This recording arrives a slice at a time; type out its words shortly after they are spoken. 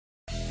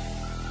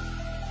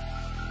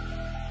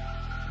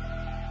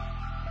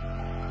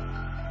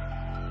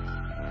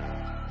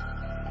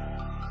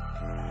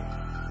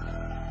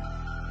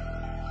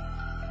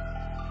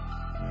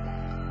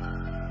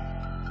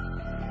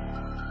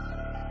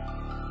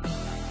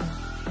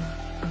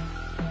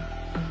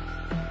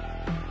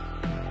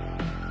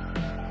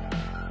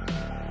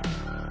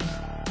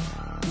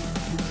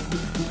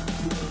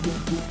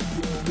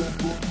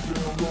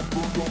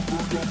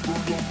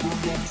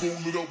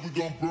roll it up, we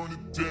gon' burn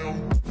it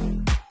down.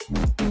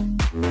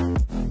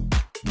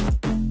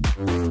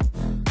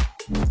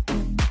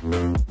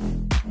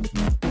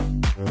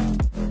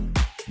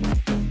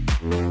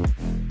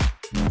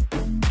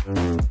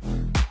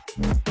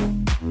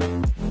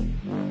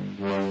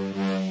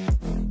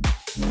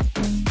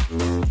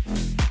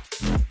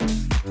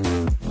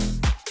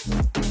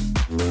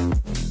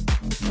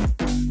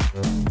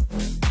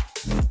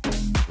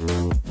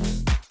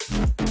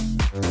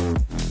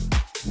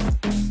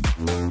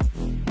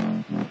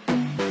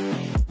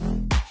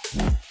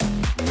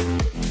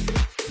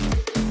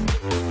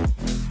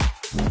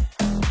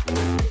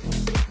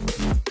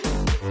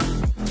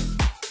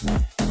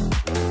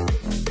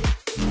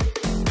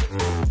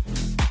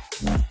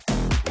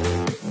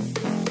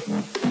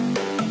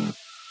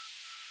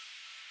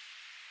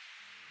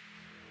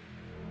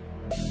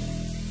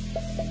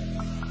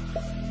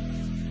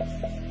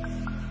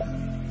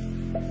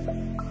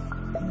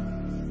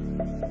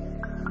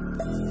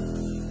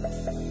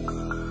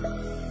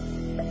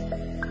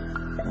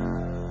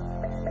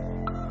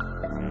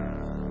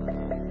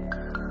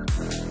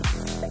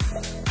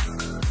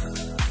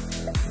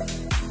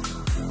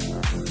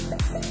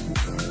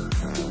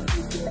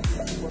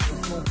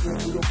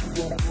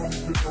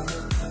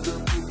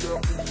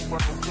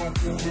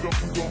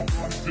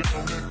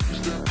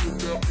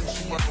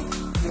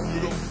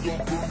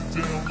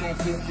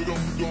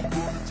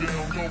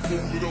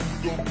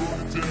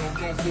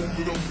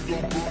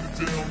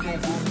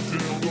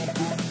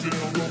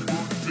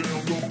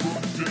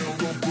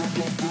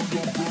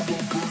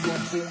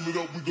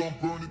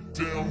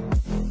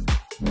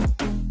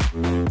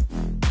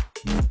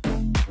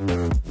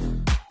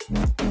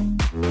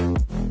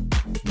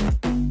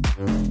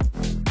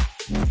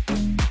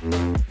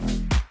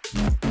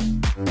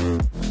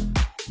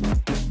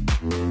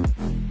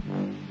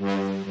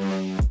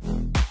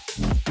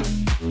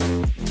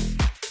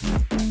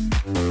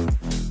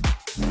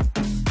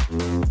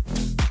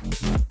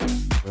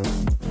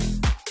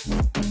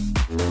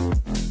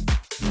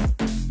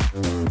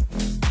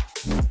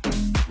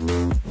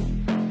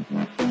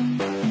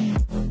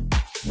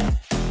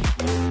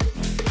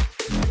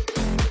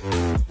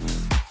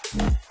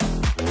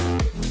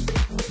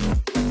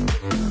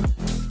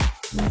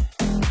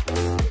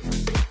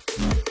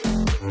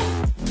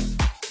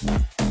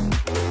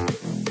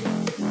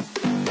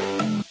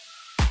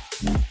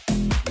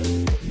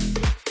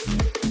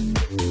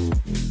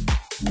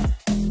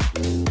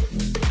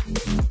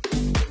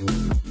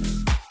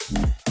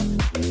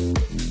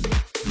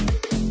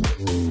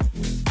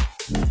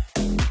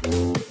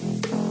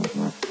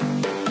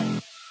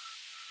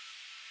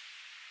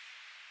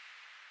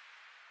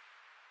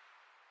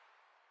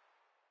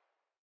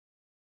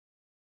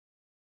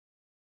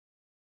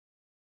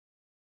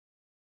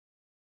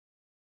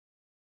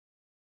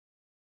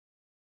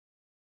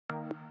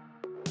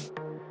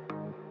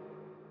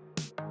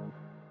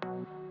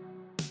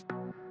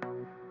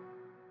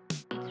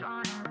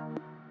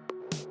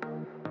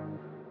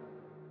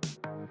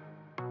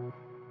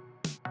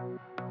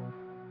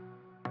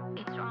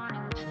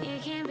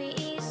 It can be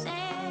easy,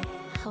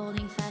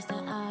 holding fast to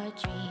our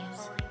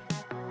dreams.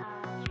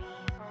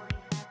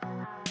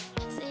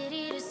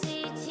 City to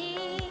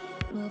city,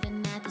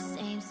 moving at the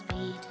same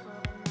speed.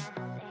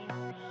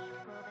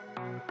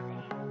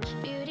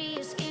 Beauty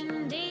is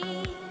skin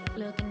deep,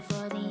 looking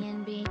for the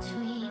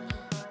in-between.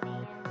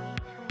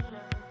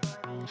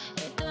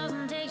 It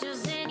doesn't take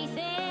just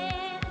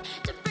anything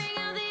to bring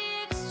out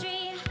the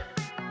extreme.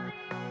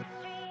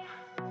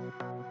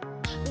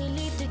 We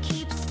leave to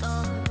keep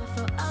score.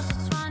 For us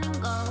it's run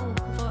and go.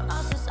 For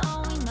us it's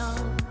all we know.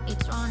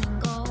 It's run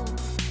and go.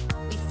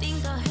 We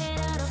think ahead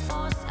out of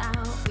force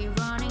out. We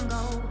run and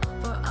go.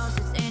 For us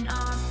it's in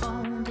our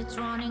bones. It's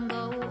run and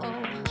go.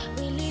 Oh.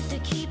 We leave to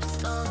keep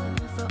score.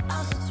 For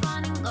us it's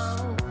run and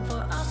go.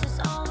 For us it's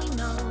all we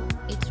know.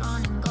 It's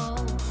run and go.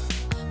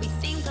 We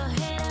think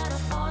ahead out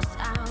of force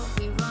out.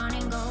 We run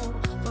and go.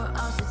 For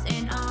us it's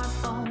in our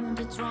bones.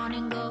 It's run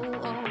and go.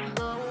 Oh.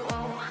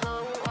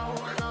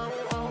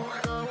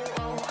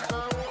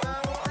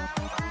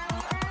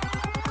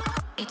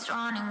 It's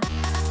running.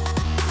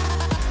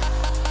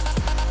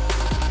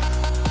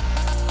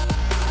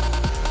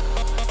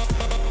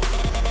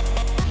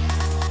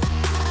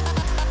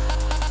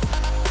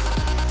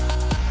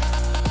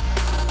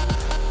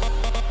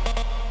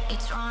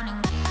 It's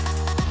running.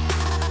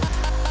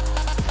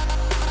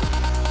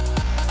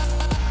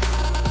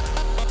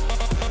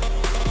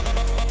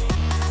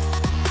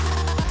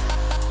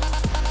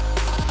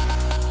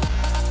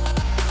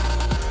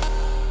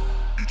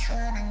 It's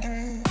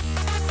running.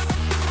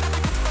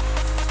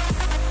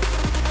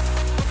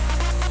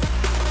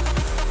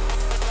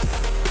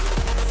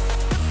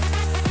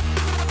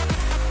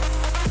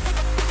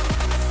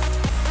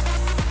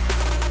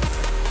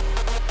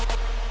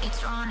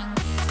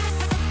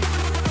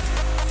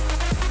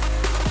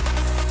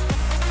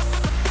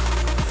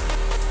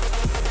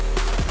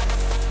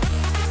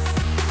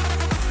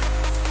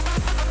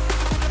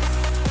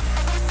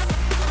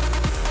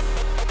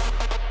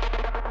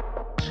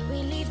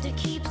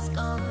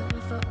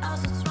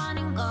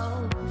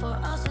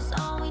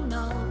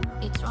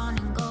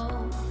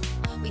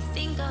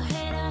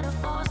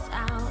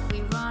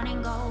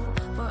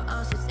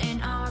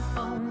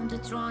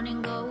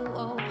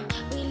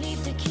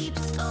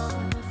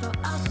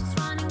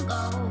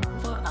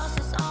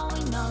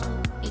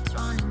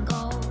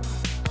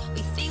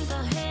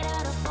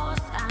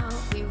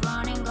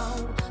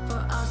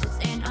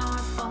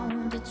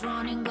 it's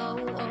running go.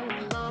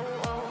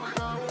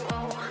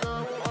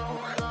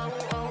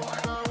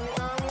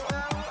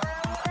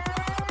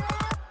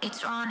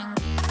 It's running.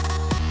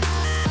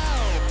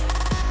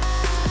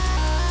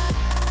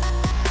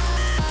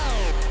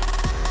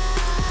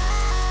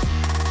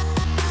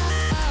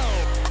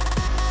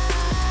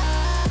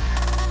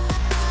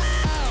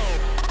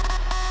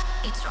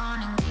 It's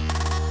running.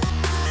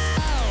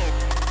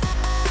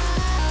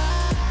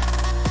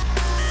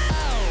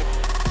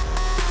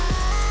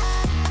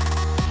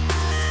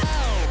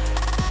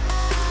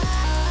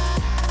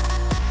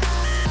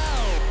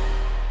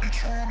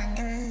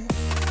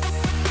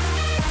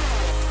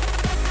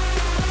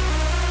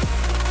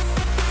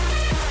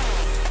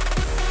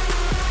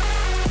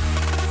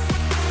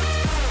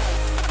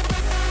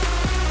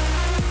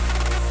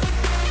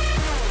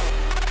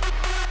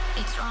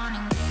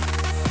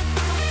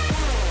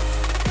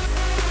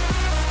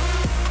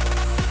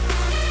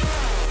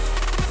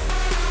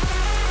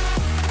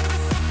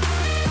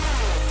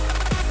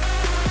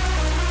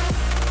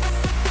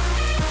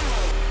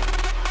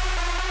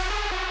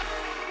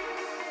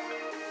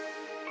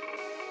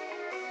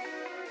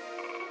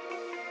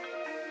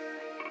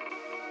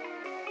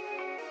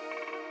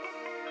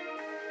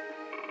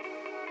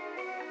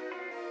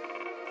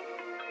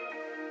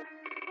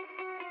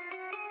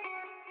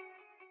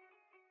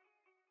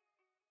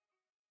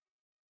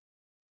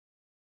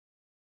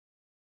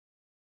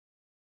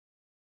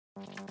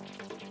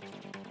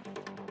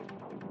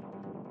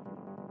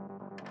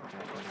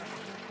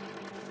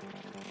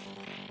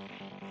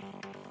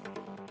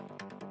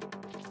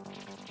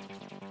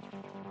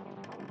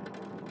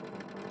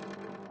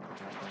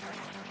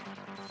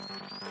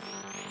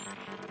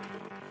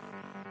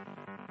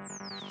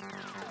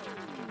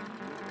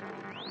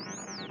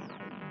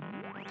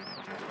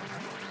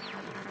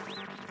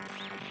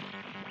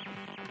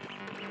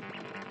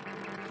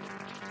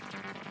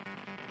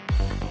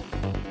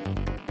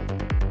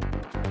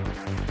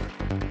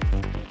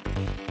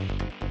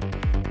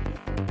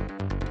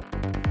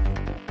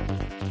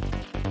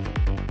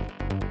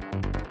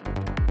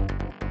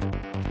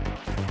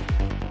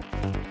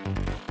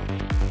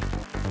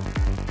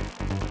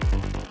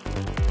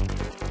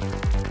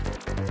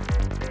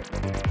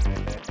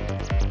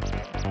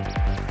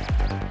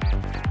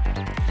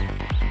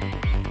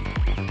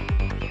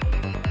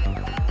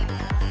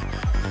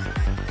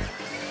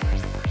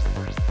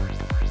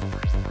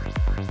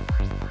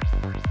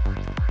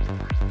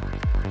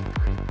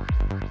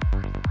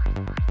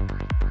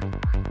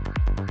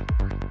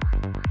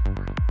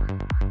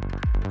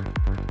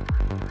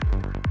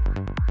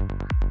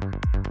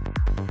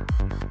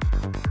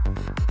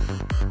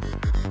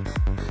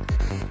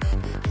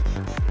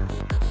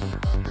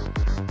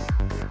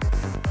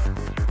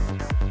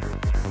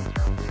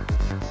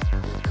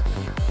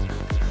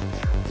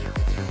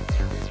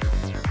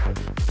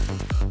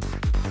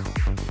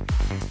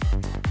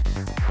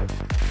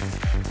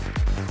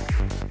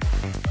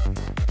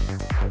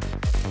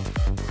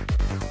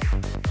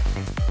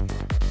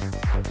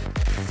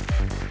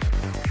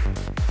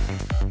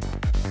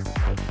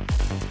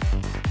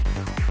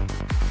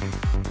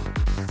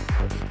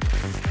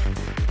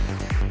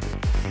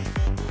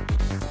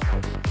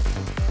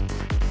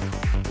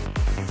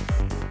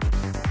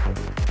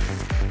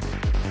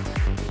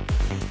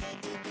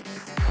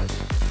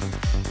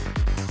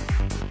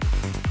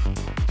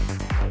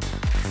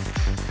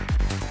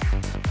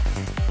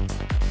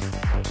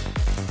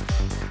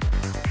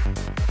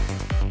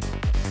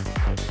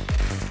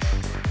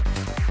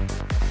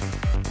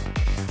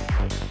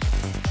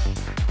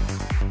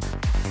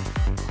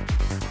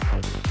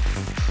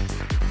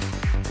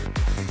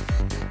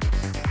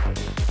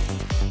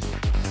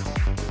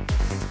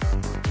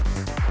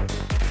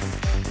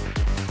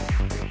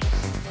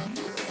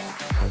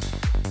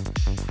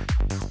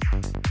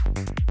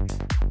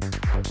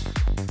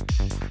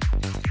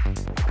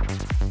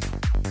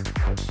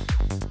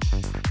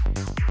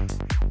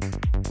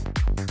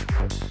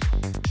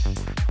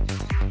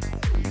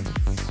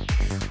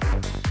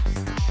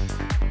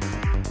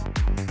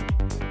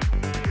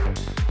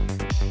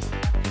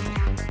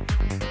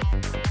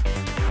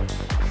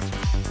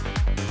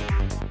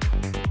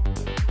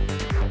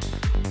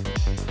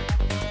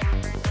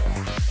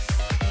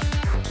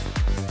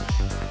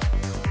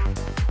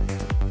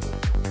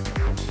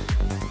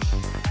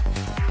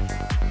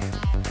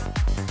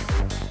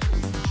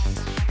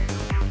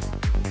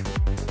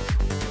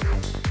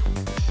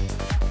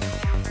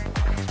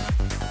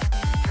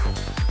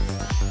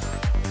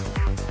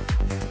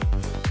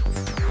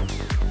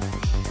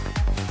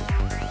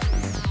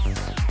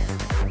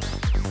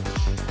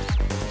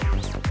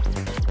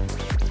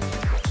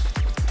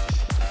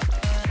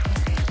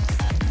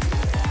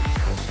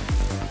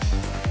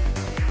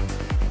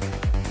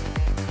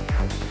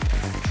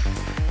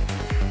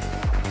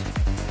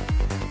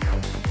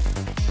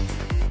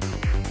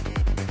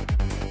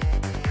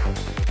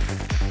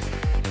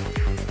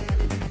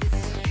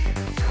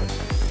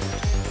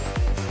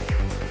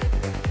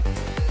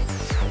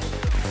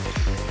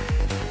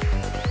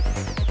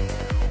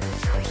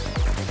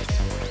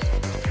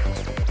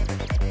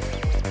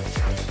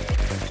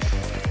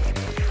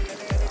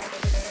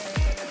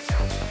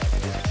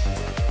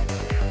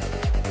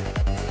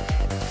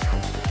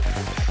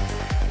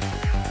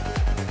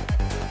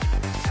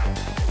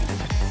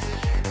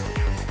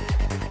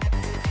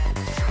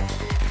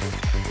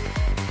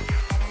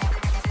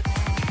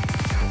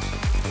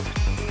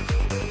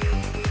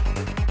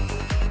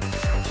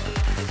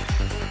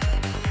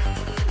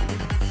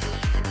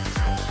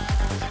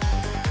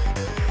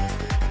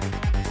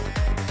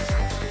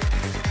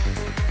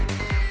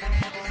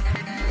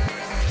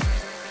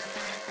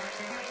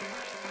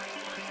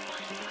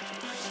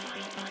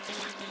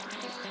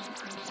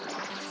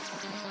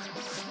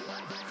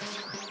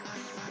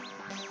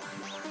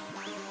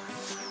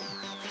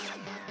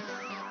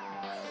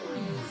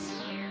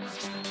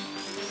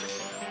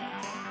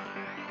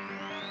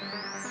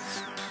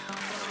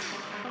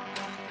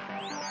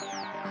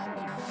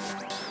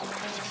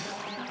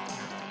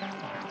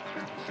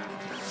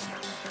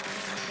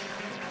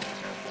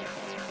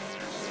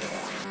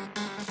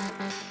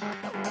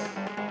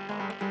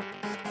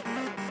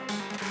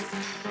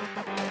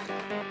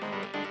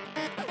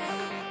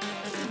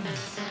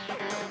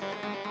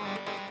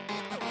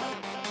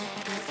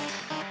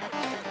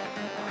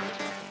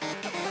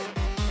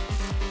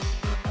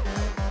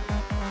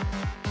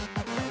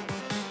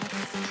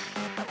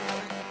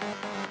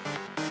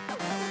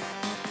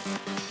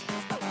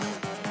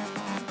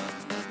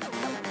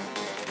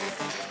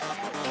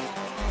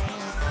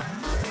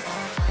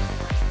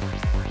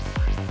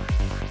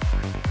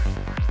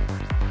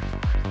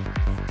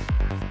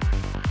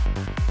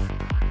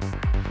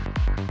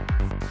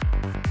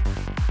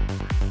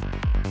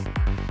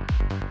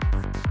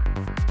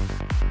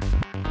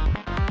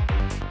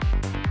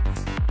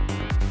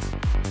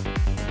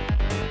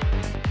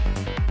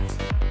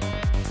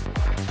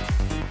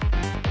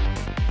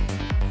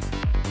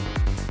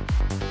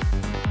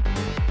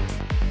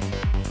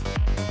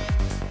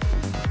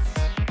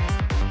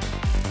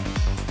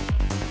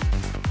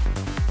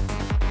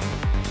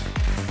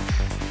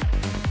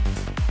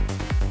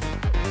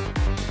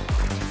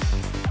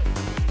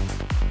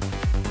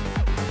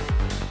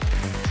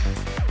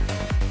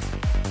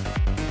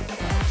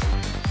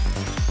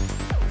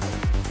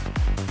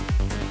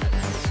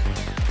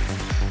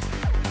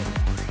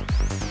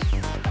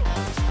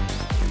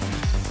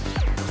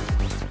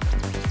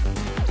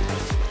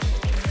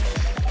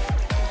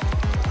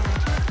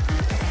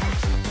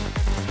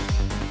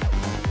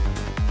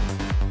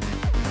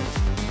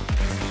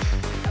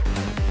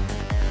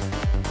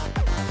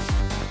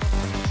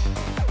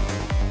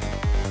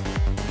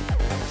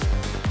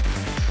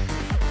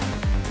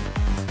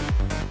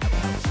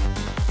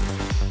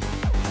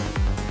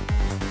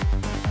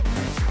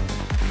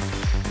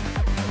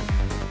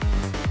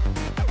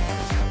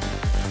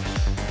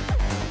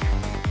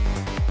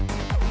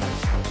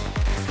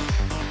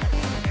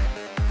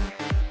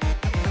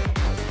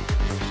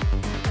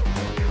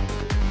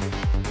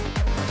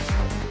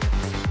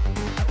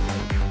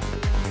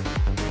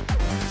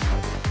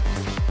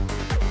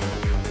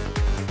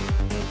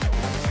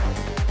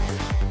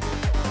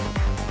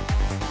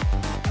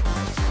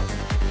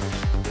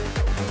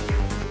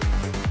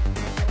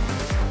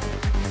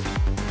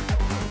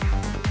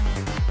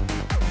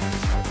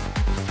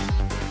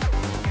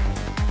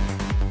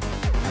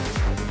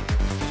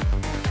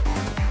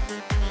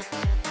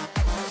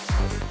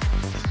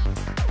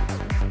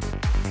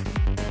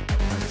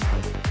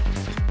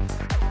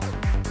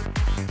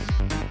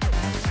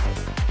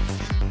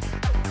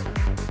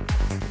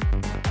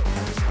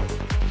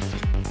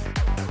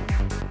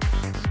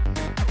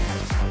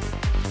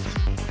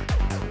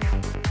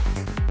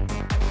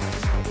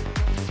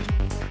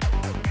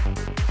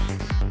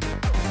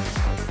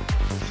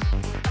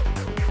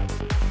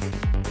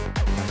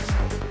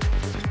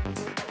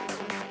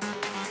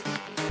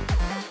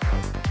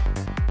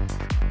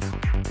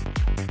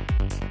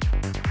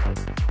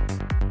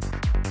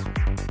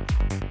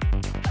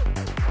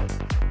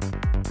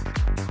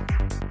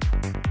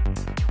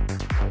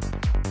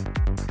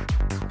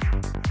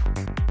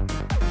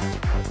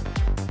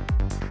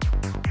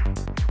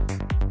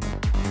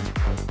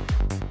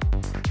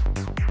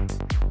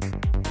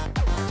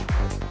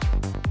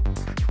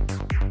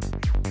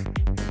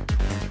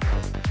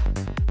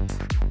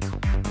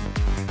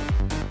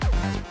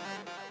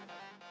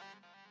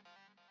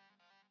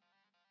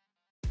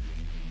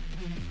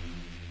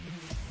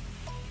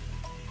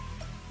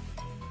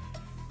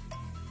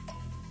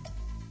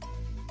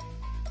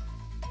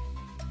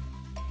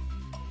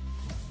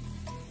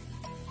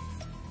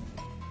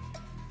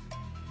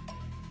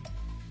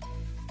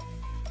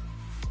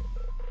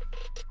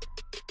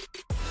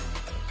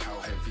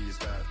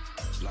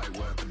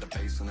 Light work with the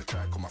bass on the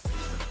track, on my face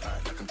to the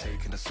back like I'm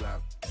taking a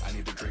slap. I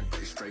need a drink, but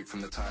it's straight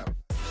from the tap.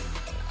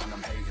 And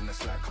I'm hating the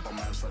slack, couple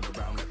man slide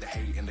around like they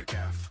hate in the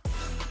gaff.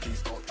 Please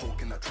stop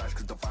talking that trash,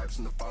 cause the vibes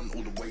and the fun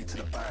all the way to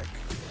the back.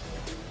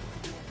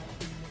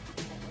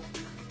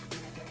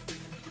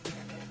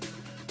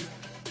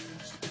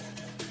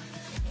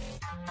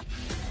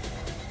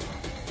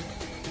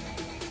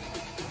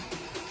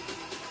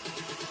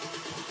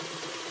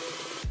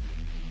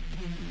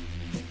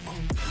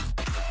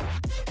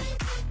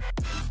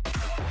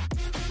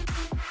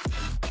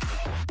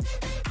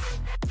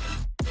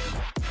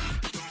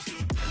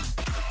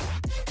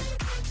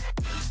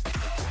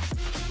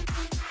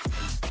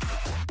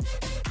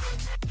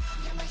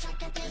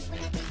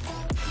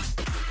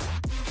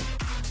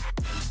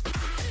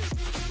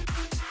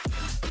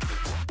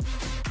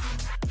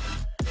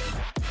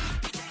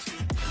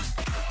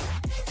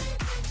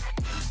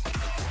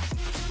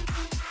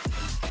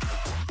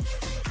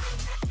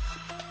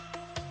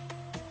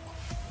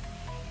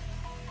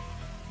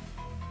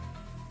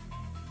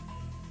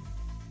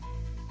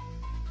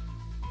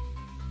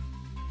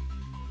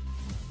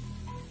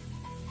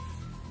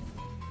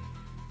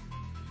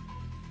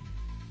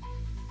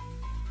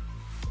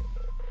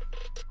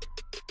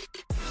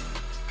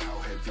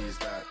 Is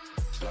that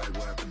light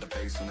work with the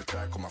bass on the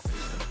track, on my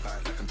face to the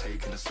back like I'm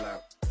taking a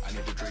slap. I need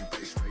a drink, but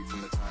it's straight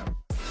from the tap.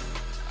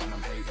 And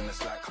I'm hating the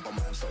slack, couple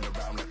man slide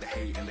around like they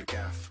hate in the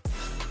gaff.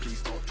 Please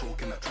stop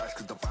talking that trash,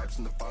 cause the vibes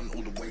and the fun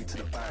all the way to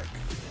the back.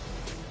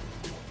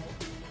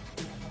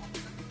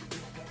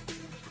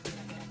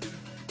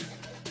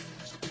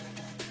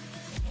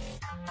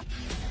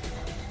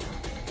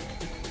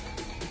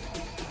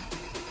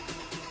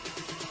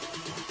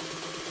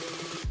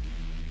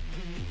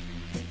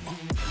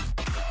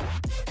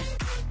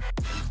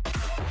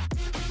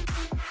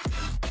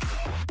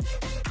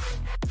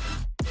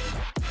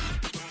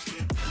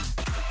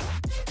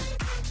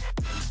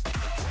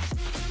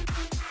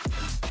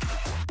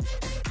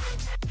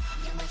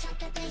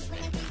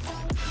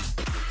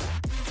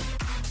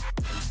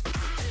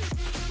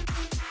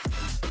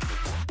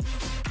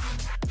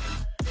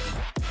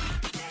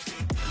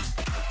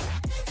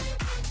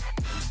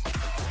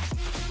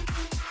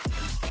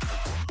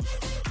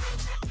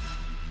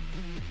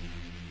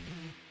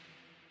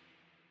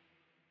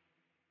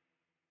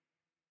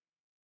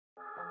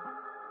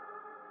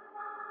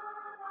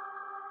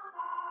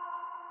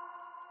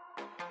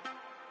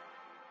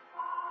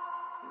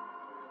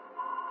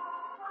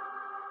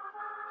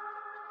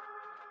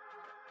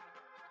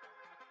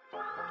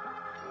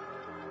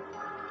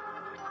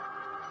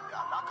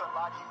 I'm not gonna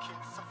lie to you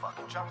kids, it's a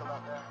fucking jungle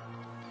out there.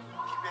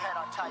 Keep your head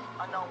on tight,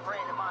 unknown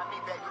brain and mind me,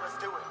 baby, let's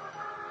do it.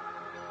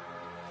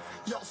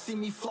 Y'all see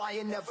me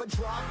flying, never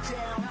drop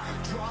down,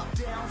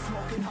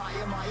 smoking high,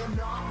 I am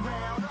not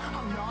round,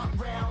 I'm not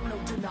round, no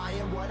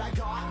denying what I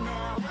got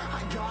now,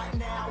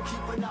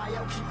 keep an eye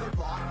out, keep it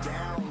locked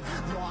down,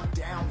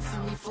 see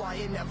me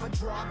flying, never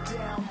drop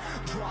down,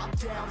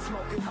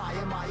 smoking high,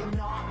 I am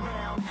not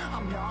round,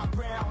 I'm not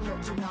round, no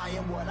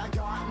denying what I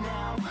got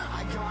now,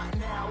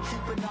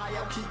 keep an eye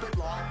out, keep it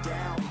locked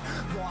down,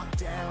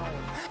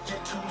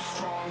 get too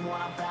strong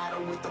when I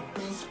battle with the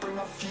beast, bring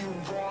a few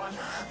on,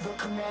 the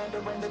commander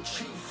and the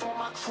chief on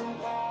my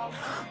crew on,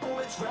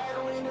 bullets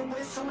rattling and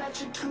whistle at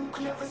your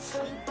toque, never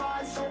sleep,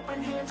 eyes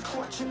open, hands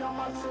clutching on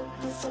my throat,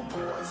 it's a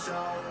war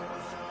zone.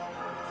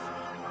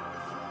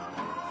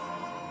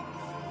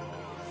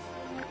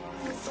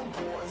 It's a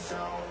war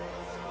zone.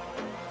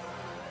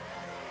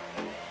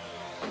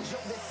 Yo,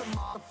 this a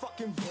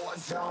motherfucking war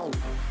zone.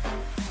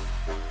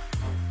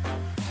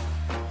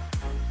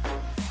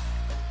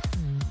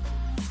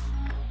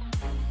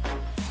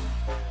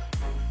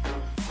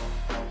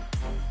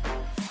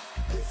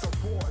 It's a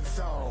war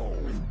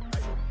zone.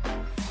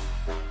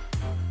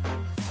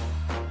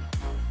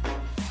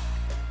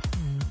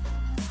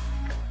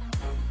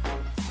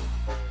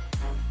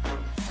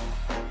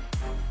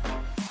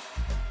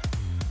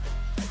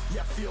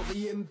 Yeah, feel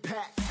the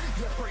impact.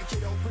 Yeah, break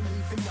it open,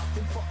 leaving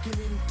nothing fucking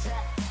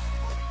intact.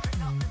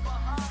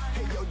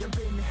 Hey yo, you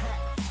been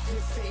hacked.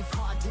 You're safe,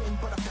 hard in,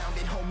 but I found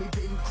it, homie,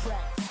 been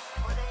cracked.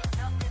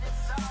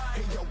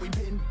 Hey yo, we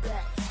been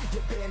back.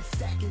 Your band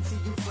stacking, see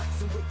you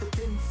flexing with the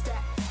thin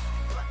stack.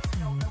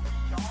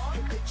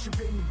 Hey bitch, you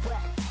been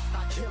whacked.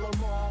 I kill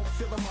 'em all,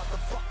 feel the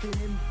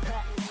motherfucking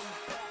impact.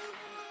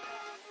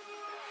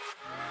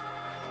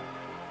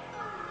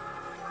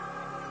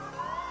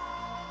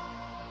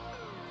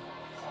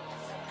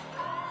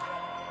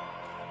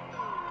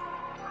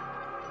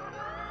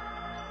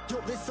 Yo,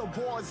 this a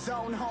war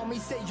zone, homie,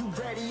 say you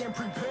ready and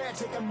prepared.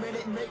 Take a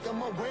minute, make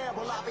them aware.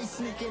 Well, I be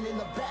sneaking in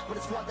the back, but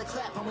it's what the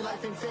clap, homie,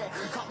 life ain't fair.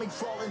 Caught me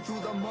crawling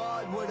through the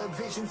mud with a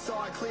vision,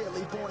 saw it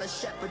clearly. Born a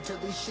shepherd to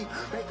these sheep,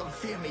 make them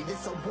fear me.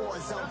 This a war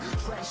zone,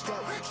 trashed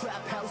out,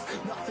 trap house,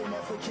 nothing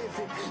ever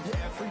given.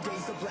 Yeah, every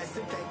day's a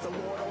blessing, thank the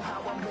Lord, oh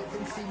how I'm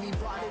living. See me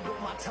riding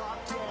with my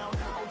top down,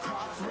 oh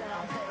cops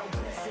round, pedal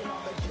pressing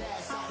on the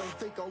gas. I don't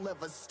think I'll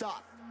ever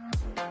stop.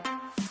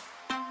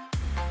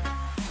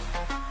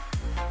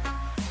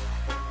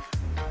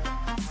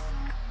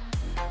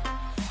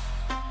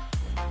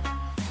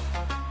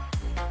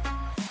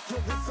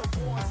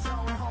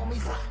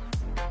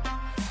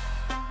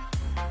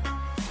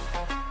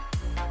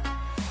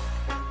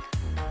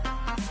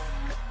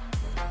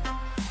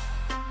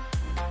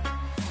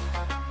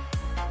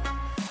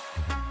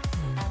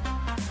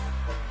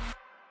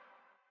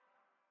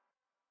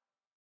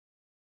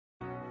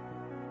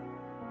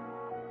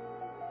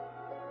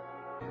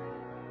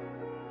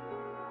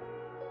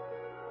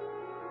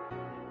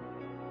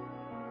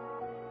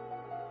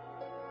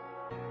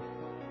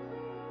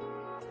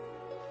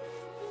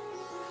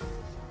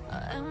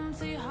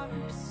 empty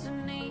hearts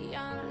and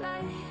neon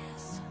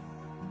lights.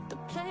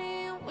 They're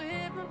playing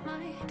with my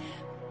mind.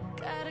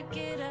 Gotta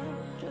get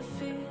out of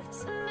here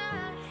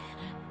tonight.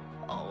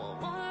 Oh,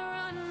 I wanna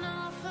run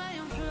off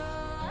and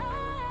fly.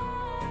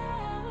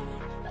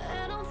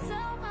 And I'll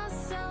tell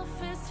myself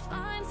it's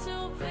fine to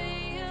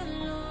be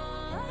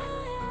alone,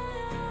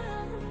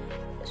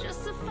 just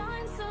to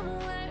find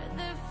somewhere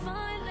that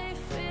finally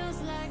feels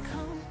like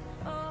home.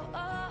 Oh,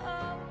 oh,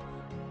 oh.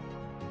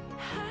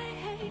 I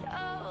hate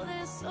all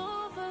this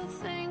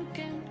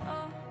overthinking.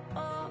 Oh,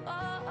 oh,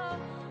 oh, oh.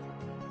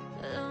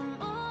 The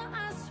more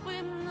I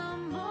swim, the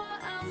more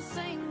I'm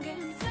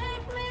sinking.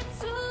 Take me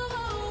to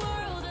a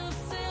world of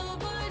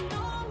silver.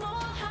 No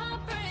more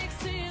heartbreaks,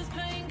 tears,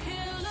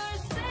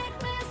 painkillers. Take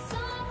me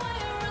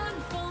somewhere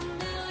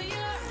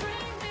unfamiliar.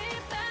 Bring me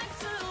back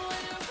to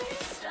where we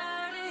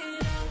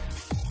started out.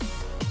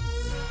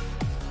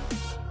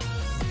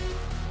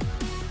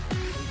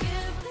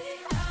 Get me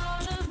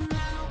out of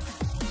now.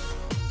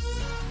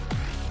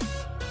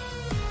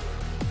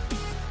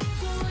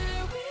 To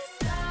where we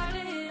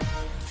started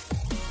out.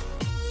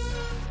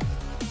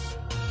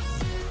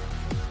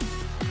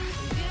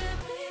 Get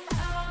me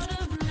out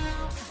of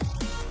now.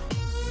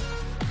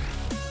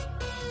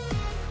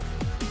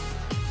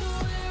 To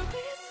where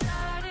we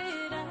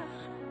started out.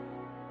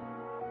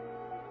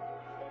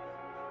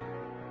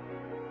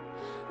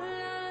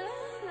 La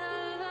la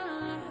la la,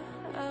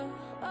 oh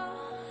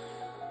oh.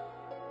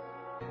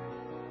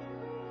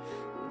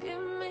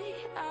 Get me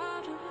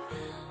out of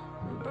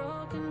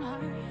broken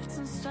hearts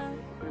and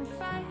starting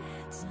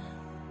fights,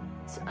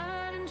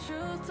 turning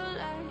truth to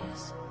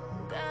lies.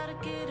 Gotta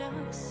get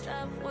up,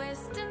 stop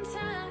wasting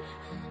time.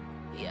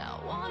 Yeah, I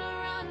wanna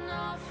run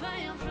off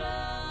and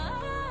fly.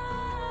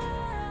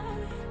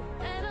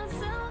 And I'll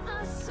tell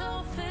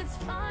myself it's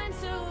fine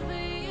to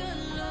be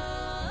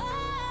alone,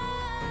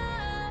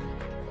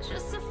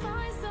 just to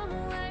find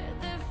somewhere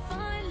that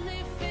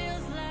finally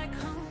feels like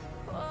home.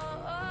 Oh,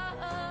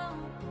 oh, oh.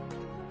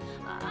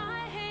 I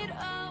hate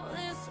all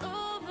this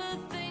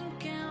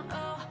overthinking.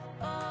 Oh,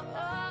 oh,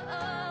 oh,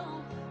 oh.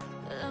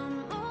 The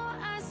more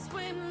I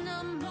swim, the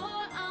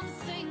more I'm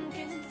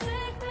sinking.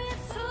 Take me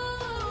to a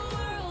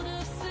world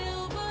of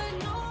silver.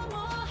 No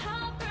more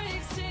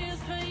heartbreaks,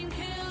 tears,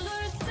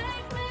 painkillers.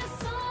 Take me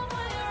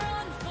somewhere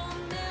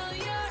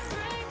unfamiliar.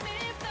 Bring me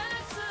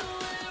back to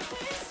where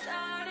we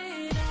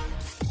started out.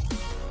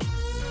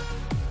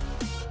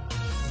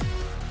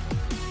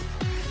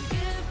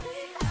 Get me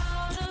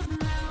out of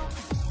now.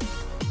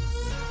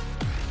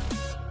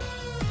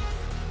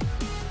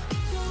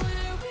 To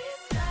where we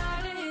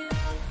started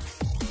out.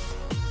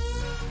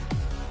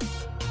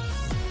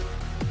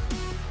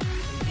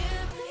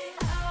 Get me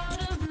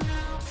out of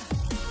now.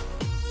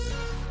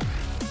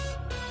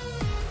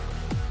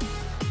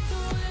 To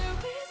where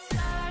we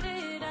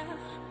started out.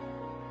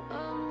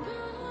 Oh no.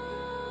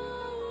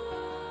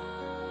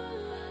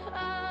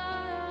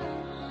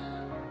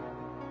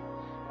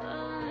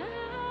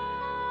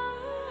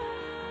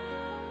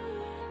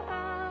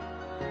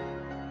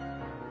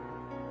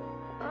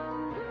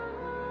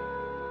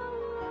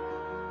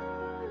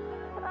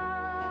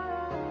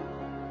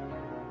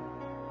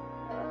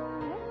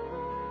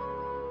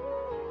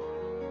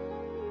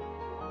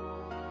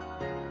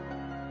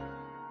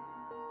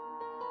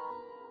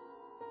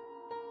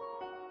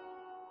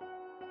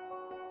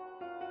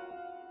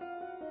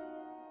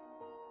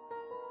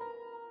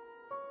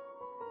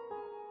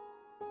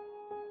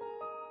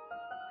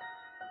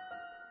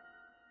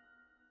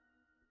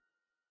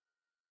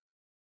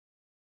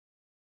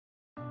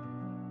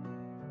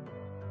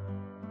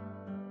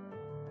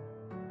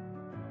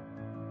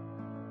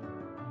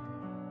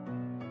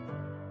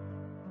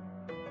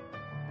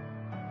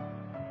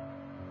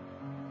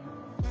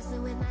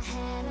 Messing with my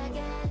head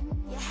again.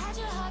 You had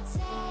your heart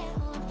set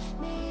on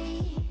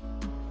me,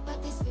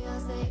 but these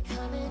feels, they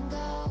come and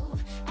go,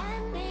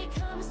 and they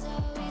come so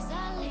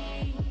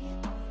easily.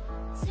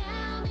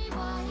 Tell me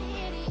what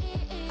it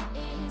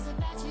is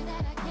about you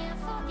that I can't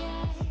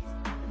forget,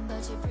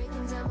 but you're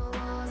breaking down my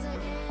walls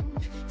again,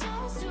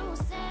 just to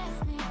set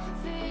me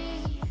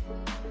free.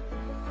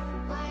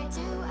 Why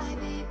do I,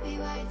 baby,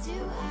 why do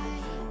I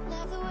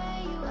love the way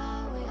you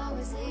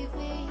always leave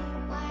me?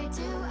 Why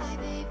do I,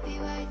 baby,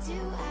 why do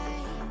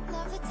I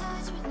love the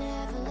touch but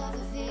never love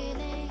the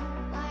feeling?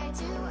 Why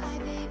do I,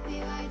 baby,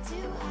 why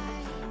do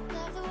I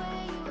love the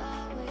way you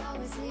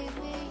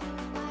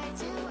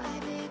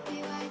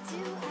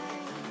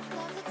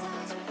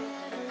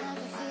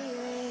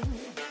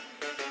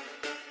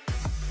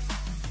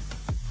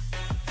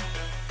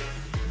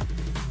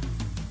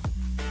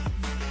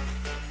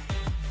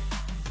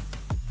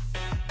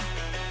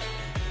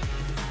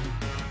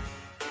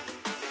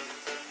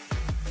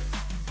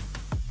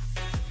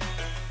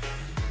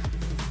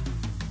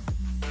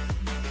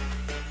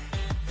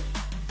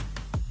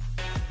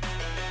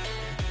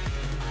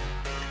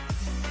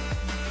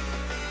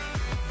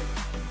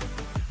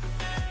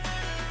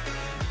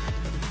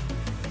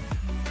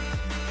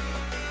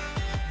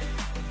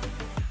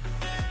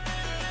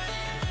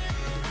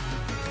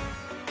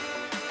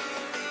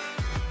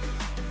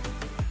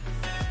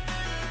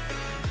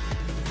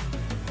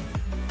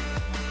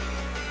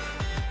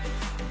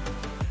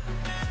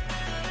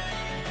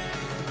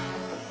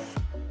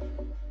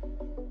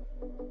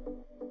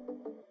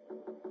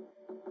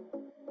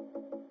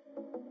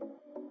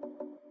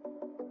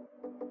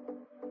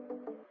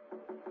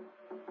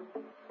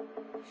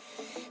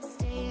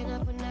Staying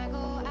up when I go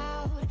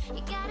out,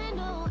 you gotta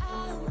know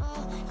I'm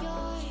all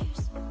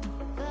yours.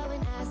 But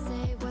when I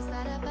say what's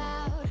that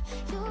about,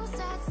 you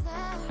start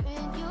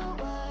slurring your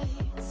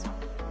words.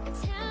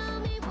 Tell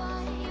me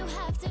why you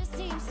have to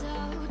seem so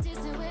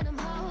distant when I'm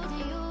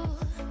holding you.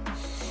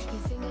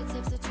 Your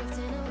fingertips are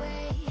drifting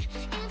away,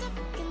 and I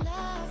fucking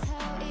love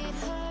how it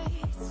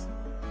hurts.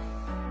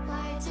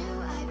 Why do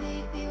I,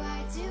 baby, why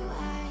do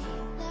I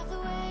love the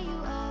way you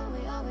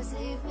always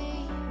leave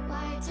me?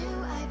 Why do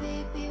I,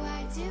 baby,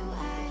 why do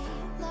I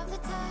love the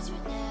touch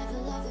but never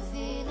love the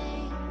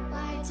feeling?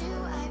 Why do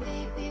I,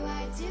 baby,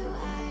 why do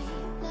I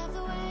love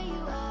the way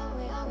you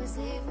always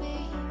leave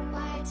me?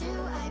 Why do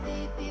I,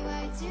 baby,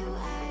 why do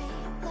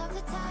I love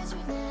the touch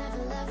but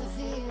never love the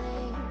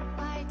feeling?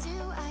 Why do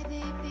I,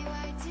 baby,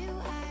 why do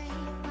I?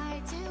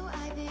 Why do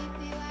I,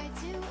 baby, why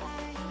do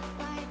I?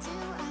 Why do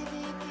I,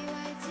 baby,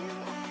 why do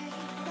I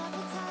love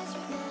the touch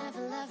but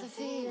never love the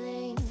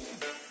feeling?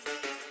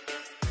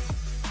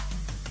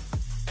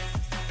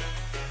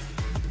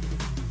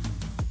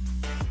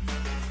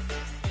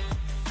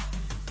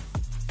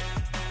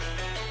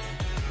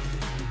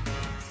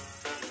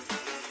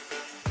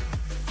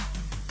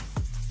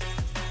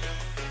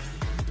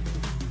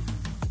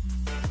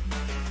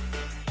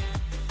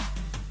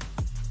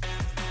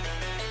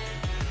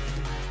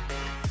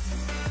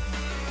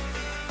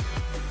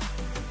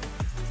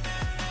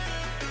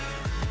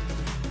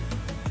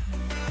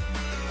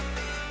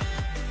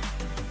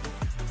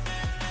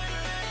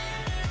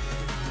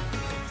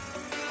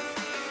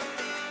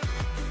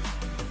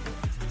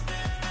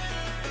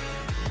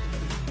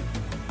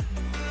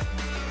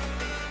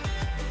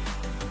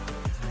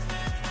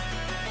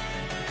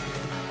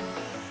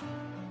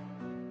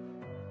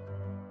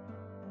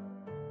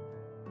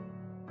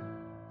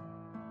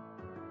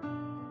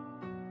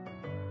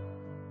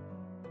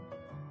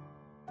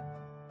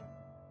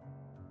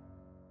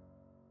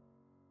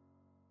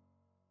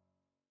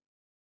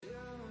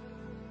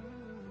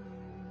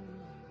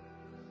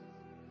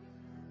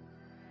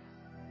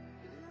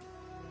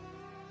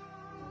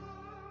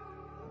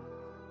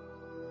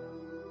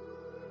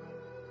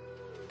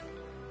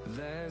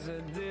 There's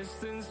a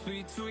distance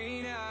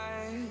between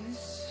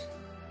us.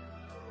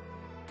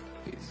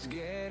 It's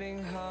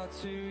getting hard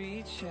to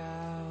reach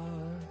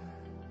out.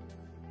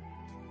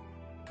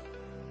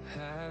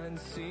 Haven't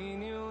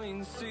seen you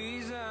in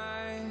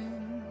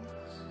seasons,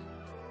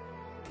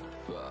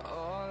 but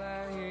all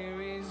I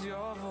hear is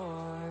your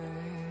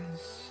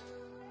voice.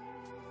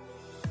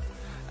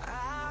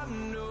 I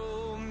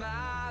know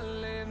my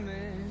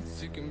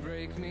limits, you can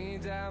break me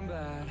down,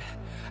 but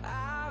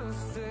I'll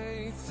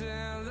stay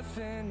till the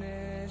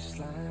finish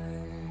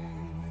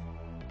line.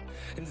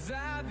 And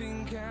I've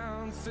been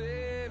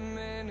counting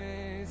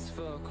minutes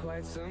for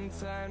quite some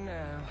time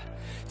now,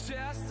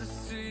 just to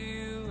see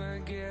you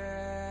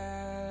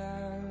again.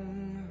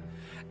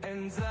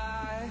 And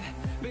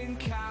I've been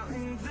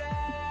counting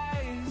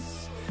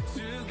days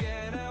to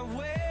get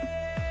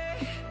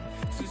away,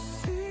 to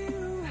see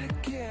you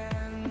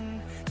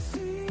again,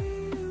 see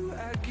you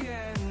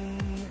again.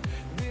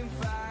 Been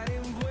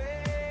fighting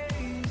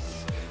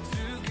ways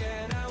to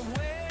get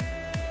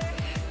away,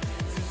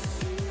 to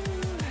see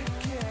you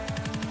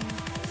again,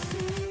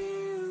 see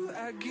you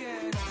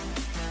again.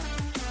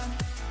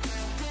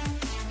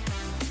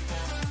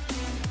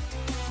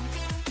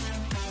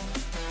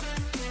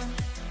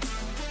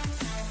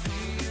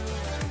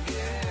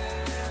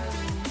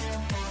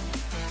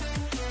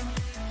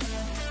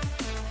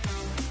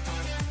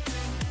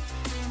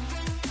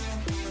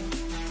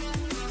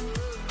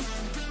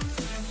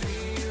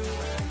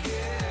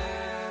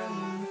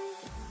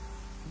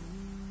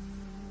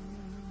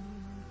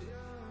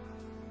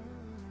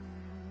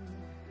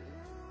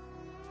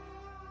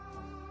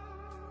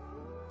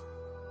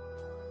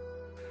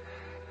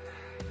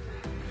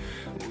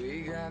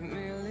 We got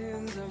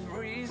millions of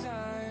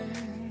reasons